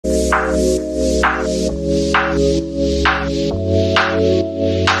Hey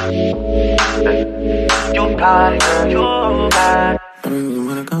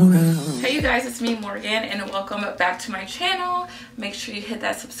you guys, it's me Morgan and welcome back to my channel. Make sure you hit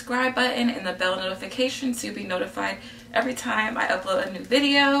that subscribe button and the bell notification so you'll be notified every time I upload a new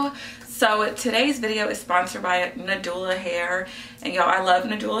video. So today's video is sponsored by Nadula hair, and y'all, I love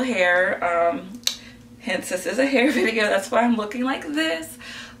Nadula hair. Hence this is a hair video, that's why I'm looking like this.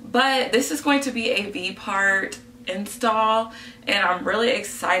 But this is going to be a Vpart install, and I'm really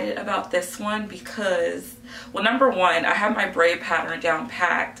excited about this one because, well, number one, I have my braid pattern down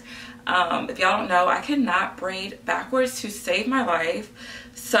packed. If y'all don't know, I cannot braid backwards to save my life,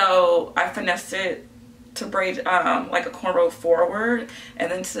 so I finessed it to braid like a cornrow forward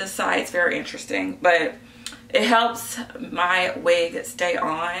and then to the side. It's very interesting, but it helps my wig stay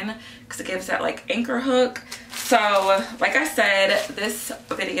on because it gives that like anchor hook. So like I said, this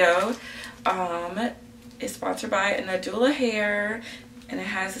video is sponsored by Nadula hair, and it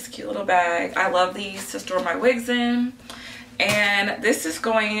has this cute little bag. I love these to store my wigs in. And this is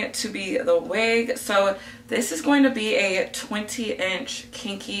going to be the wig. So this is going to be a 20-inch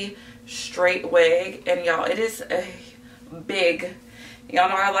kinky straight wig, and y'all, it is a big, y'all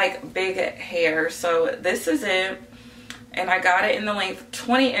know I like big hair, so this is it. And I got it in the length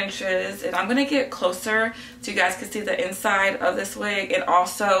 20 inches, and I'm gonna get closer so you guys can see the inside of this wig and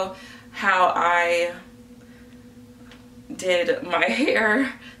also how I did my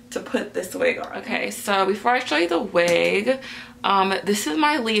hair to put this wig on. Okay, so before I show you the wig, this is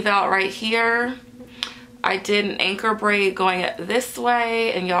my leave out right here. I did an anchor braid going this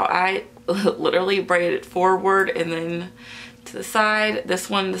way, and y'all, I literally braided forward and then to the side. This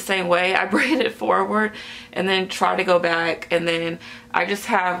one the same way, I braided forward and then try to go back, and then I just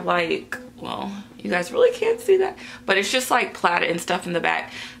have like, well, you guys really can't see that, but it's just like plaited and stuff in the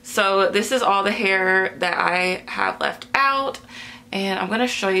back. So this is all the hair that I have left out, and I'm gonna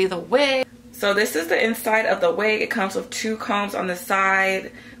show you the wig. So this is the inside of the wig. It comes with 2 combs on the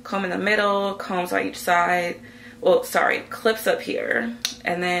side, comb in the middle, combs on each side. Well, sorry, clips up here.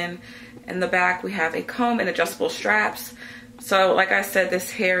 And then in the back we have a comb and adjustable straps. So like I said,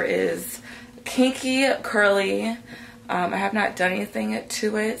 this hair is kinky, curly. I have not done anything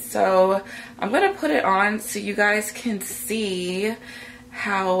to it, so I'm gonna put it on so you guys can see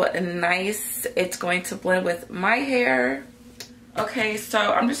how nice it's going to blend with my hair. Okay, so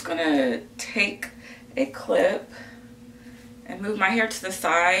I'm just gonna take a clip and move my hair to the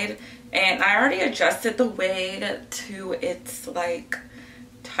side, and I already adjusted the wig to its like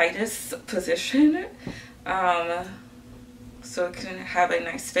tightest position so it can have a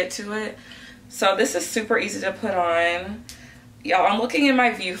nice fit to it. So this is super easy to put on. Y'all, I'm looking in my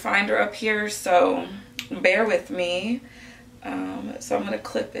viewfinder up here, so bear with me. So I'm gonna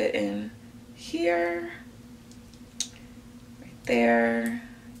clip it in here, right there,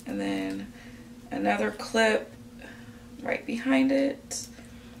 and then another clip right behind it.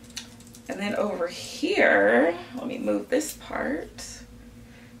 And then over here, let me move this part.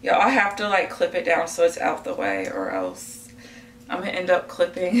 Y'all, I have to like clip it down so it's out the way, or else I'm gonna end up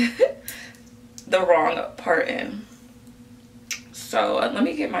clipping the wrong part in. So let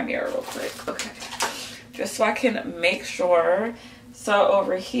me get my mirror real quick. Okay, just so I can make sure. So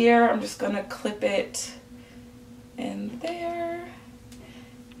over here, I'm just gonna clip it in there,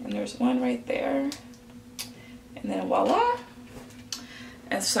 and there's one right there, and then voila.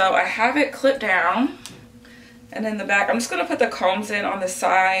 And so I have it clipped down, and in the back, I'm just gonna put the combs in on the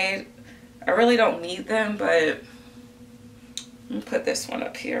side. I really don't need them, but I'm gonna put this one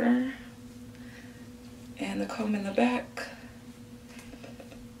up here, and the comb in the back.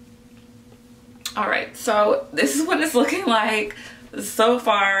 All right, so this is what it's looking like so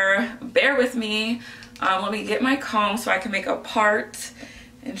far. Bear with me. Let me get my comb so I can make a part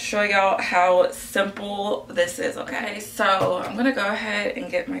and show y'all how simple this is. Okay, so I'm gonna go ahead and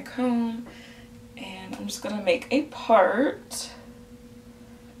get my comb, and I'm just gonna make a part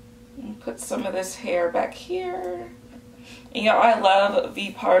and put some of this hair back here. And y'all, I love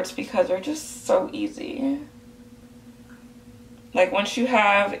V-parts because they're just so easy. Like once you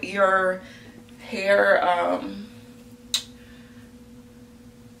have your hair,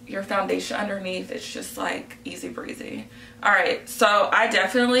 your foundation underneath, it's just like easy breezy. All right, so I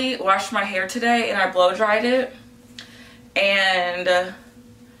definitely washed my hair today and I blow dried it, and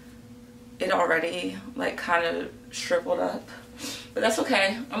it already like kind of shriveled up, but that's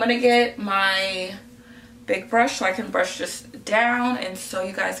okay. I'm gonna get my big brush so I can brush this down and so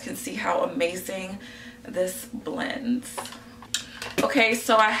you guys can see how amazing this blends. Okay,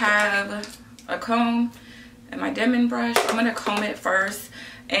 so I have a comb and my dimming brush. I'm gonna comb it first,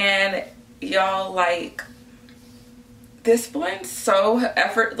 and y'all, like, this blends so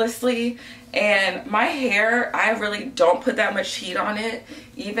effortlessly. And my hair, I really don't put that much heat on it,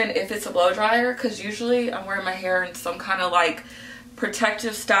 even if it's a blow dryer, because usually I'm wearing my hair in some kind of like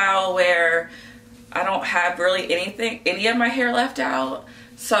protective style where I don't have really any of my hair left out.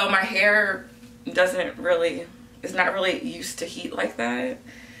 So my hair is not really used to heat like that.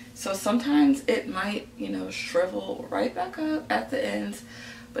 So sometimes it might, you know, shrivel right back up at the ends,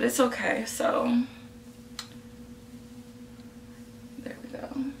 but it's okay. So there we go.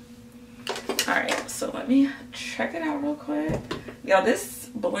 Alright, so let me check it out real quick. Y'all, this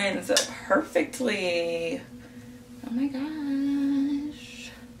blends perfectly. Oh my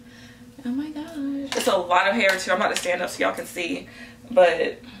gosh. Oh my gosh. It's a lot of hair too. I'm about to stand up so y'all can see.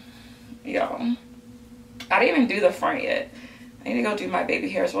 But, y'all, I didn't even do the front yet. I need to go do my baby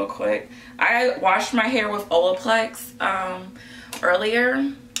hairs real quick. I washed my hair with Olaplex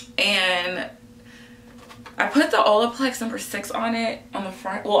earlier. And I put the Olaplex number 6 on it, on the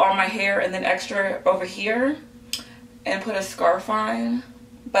front, well, on my hair, and then extra over here, and put a scarf on.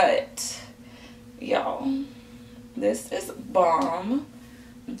 But, y'all, this is bomb.com.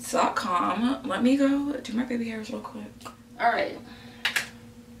 Let me go do my baby hairs real quick. Alright.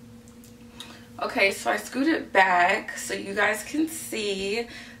 Okay, so I scooted back so you guys can see,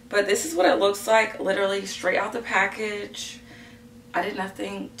 but this is what it looks like, literally straight out the package. I did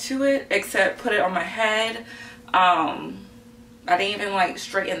nothing to it except put it on my head. I didn't even like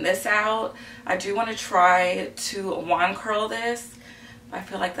straighten this out. I do want to try to wand curl this. I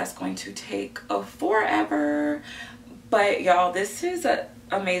feel like that's going to take forever. But y'all, this is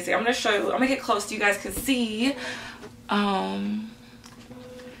amazing. I'm gonna show you, I'm gonna get close so you guys can see how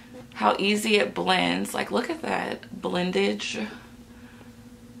easy it blends. Like, look at that blendage.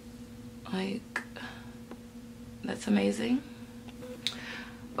 Like, that's amazing.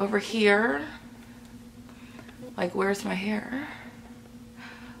 Over here, like, where's my hair?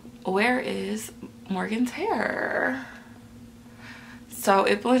 Where is Morgan's hair? So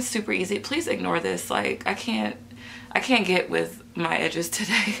it blends super easy. Please ignore this. Like, I can't get with my edges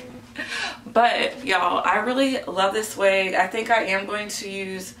today. But y'all, I really love this wig. I think I am going to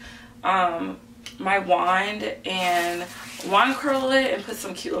use my wand and wand curl it and put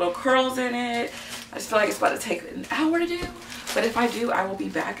some cute little curls in it. I just feel like it's about to take an hour to do. But if I do, I will be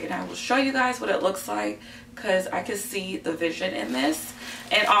back and I will show you guys what it looks like, because I can see the vision in this.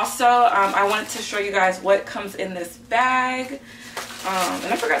 And also, I wanted to show you guys what comes in this bag.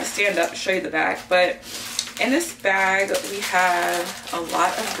 And I forgot to stand up and show you the bag. But in this bag, we have a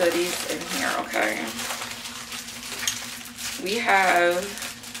lot of goodies in here, okay? We have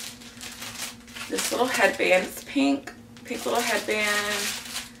this little headband. It's pink little headband.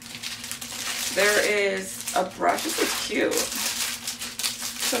 There is a brush. This is cute.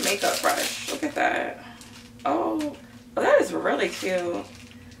 It's a makeup brush. Look at that. Oh, that is really cute. Let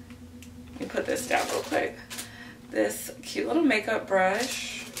me put this down real quick. This cute little makeup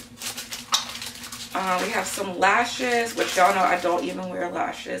brush. We have some lashes, which y'all know I don't even wear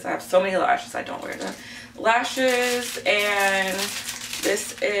lashes. I have so many lashes, I don't wear them. Lashes, and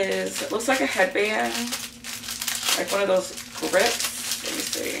this is, it looks like a headband. Like one of those grips. Let me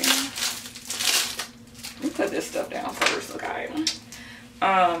see. Let me put this stuff down first, okay?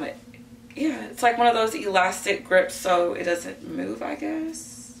 Yeah, it's like one of those elastic grips so it doesn't move, I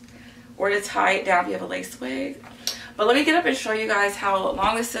guess. Or to tie it down if you have a lace wig. But let me get up and show you guys how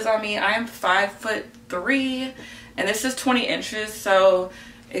long this is on me. I am 5'3", and this is 20 inches, so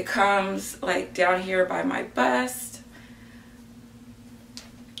it comes like down here by my bust.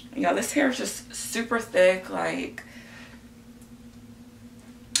 You know, this hair is just super thick. Like,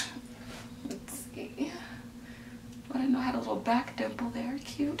 let's see. I didn't know I had a little back dimple there.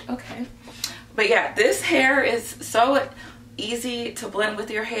 Cute. Okay. But yeah, this hair is so easy to blend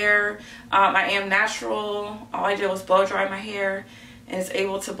with your hair. I am natural. All I did was blow dry my hair, and it's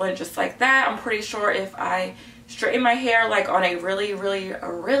able to blend just like that. I'm pretty sure if I straighten my hair like on a really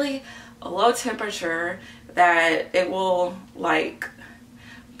low temperature, that it will like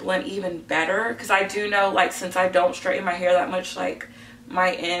blend even better. Because I do know, like, since I don't straighten my hair that much, like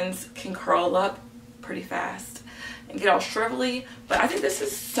my ends can curl up pretty fast and get all shrivelly. But I think this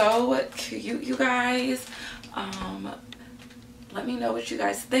is so cute, you guys. Let me know what you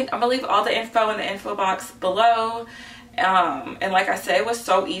guys think. I'm gonna leave all the info in the info box below. And like I said, it was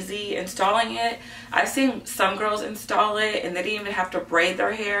so easy installing it. I've seen some girls install it and they didn't even have to braid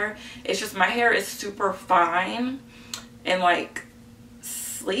their hair. It's just my hair is super fine and like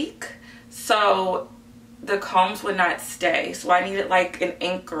sleek, so the combs would not stay. So I needed like an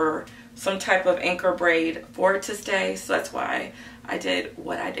anchor, some type of anchor braid for it to stay. So that's why I did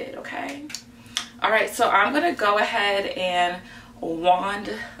what I did, okay? All right, so I'm gonna go ahead and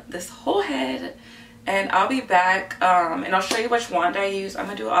wand this whole head, and I'll be back and I'll show you which wand I use. I'm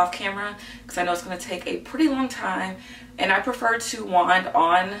gonna do it off camera because I know it's gonna take a pretty long time, and I prefer to wand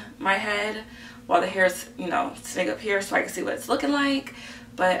on my head while the hair's, you know, sitting up here so I can see what it's looking like.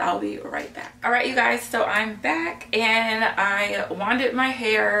 But I'll be right back. All right, you guys, so I'm back and I wanded my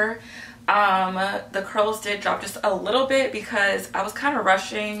hair. The curls did drop just a little bit because I was kind of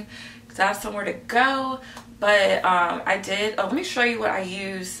rushing because I have somewhere to go. But I did, let me show you what I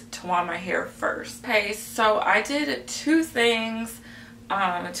used to wand my hair first. Okay, so I did two things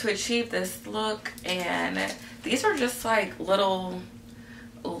to achieve this look, and these are just like little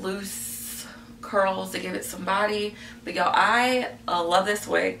loose curls to give it some body. But y'all, I love this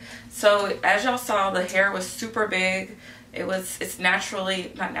wig. So as y'all saw, the hair was super big. It's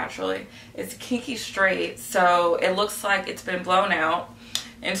naturally, not naturally, it's kinky straight, so it looks like it's been blown out.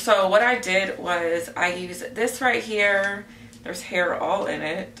 And so what I did was I used this right here. There's hair all in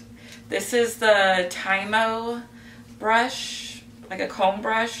it. This is the Tymo brush, like a comb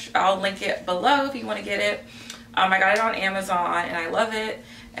brush. I'll link it below if you want to get it. I got it on Amazon and I love it.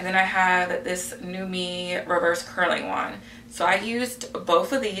 And then I have this New Me reverse curling wand. So I used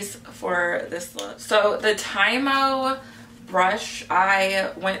both of these for this look. So the Tymo brush,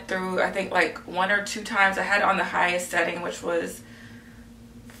 I went through, I think like 1 or 2 times. I had it on the highest setting, which was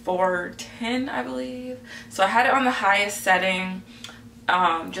 410, I believe. So I had it on the highest setting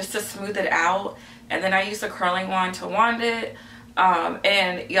just to smooth it out. And then I used the curling wand to wand it.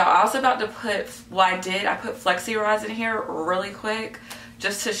 And y'all, I was about to put, well, I put flexi rods in here really quick.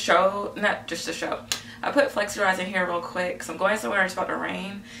 Just to show, not just to show. I put flexi rods in here real quick because I'm going somewhere, it's about to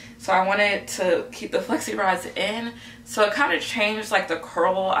rain. So I wanted to keep the flexi rods in. So it kind of changed like the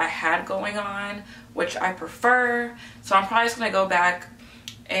curl I had going on, which I prefer. So I'm probably just going to go back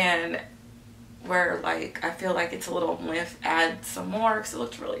and where like I feel like it's a little whiff, add some more because it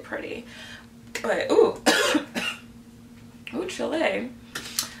looks really pretty. But, ooh, ooh, chile.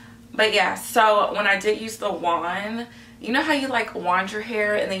 But yeah, so when I did use the wand, you know how you like wand your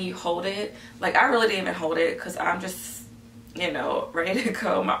hair and then you hold it? Like I really didn't even hold it because I'm just, you know, ready to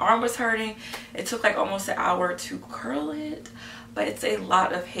go. My arm was hurting. It took like almost an hour to curl it, but it's a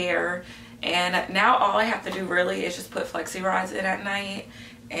lot of hair. And now all I have to do really is just put flexi rods in at night,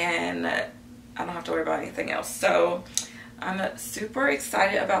 and I don't have to worry about anything else. So I'm super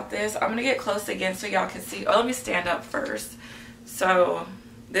excited about this. I'm gonna get close again so y'all can see. Oh, let me stand up first. So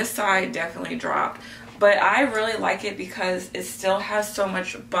this side definitely dropped. But I really like it because it still has so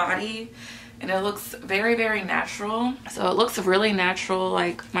much body and it looks very, very natural. So it looks really natural.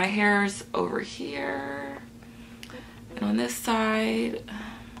 Like my hair's over here. And on this side,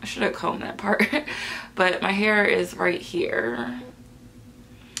 I should have combed that part. But my hair is right here.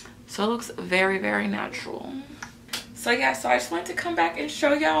 So it looks very, very natural. So yeah, so I just wanted to come back and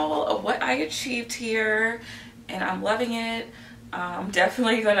show y'all what I achieved here. And I'm loving it. I'm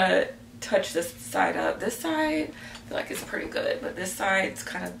definitely gonna touch this side up. This side I feel like it's pretty good, but this side's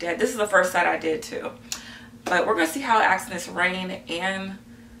kind of dead. This is the first side I did too, but we're gonna see how it acts in this rain and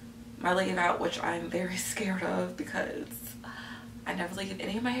my leave out, which I'm very scared of because I never leave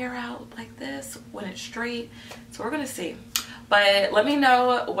any of my hair out like this when it's straight. So we're gonna see, but let me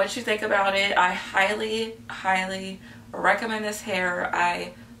know what you think about it. I highly recommend this hair.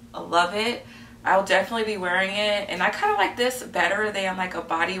 I love it. I'll definitely be wearing it, and I kind of like this better than like a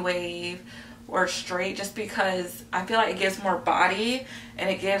body wave or straight, just because I feel like it gives more body and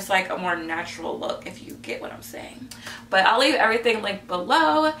it gives like a more natural look, if you get what I'm saying. But I'll leave everything linked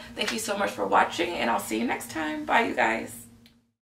below. Thank you so much for watching, and I'll see you next time. Bye, you guys.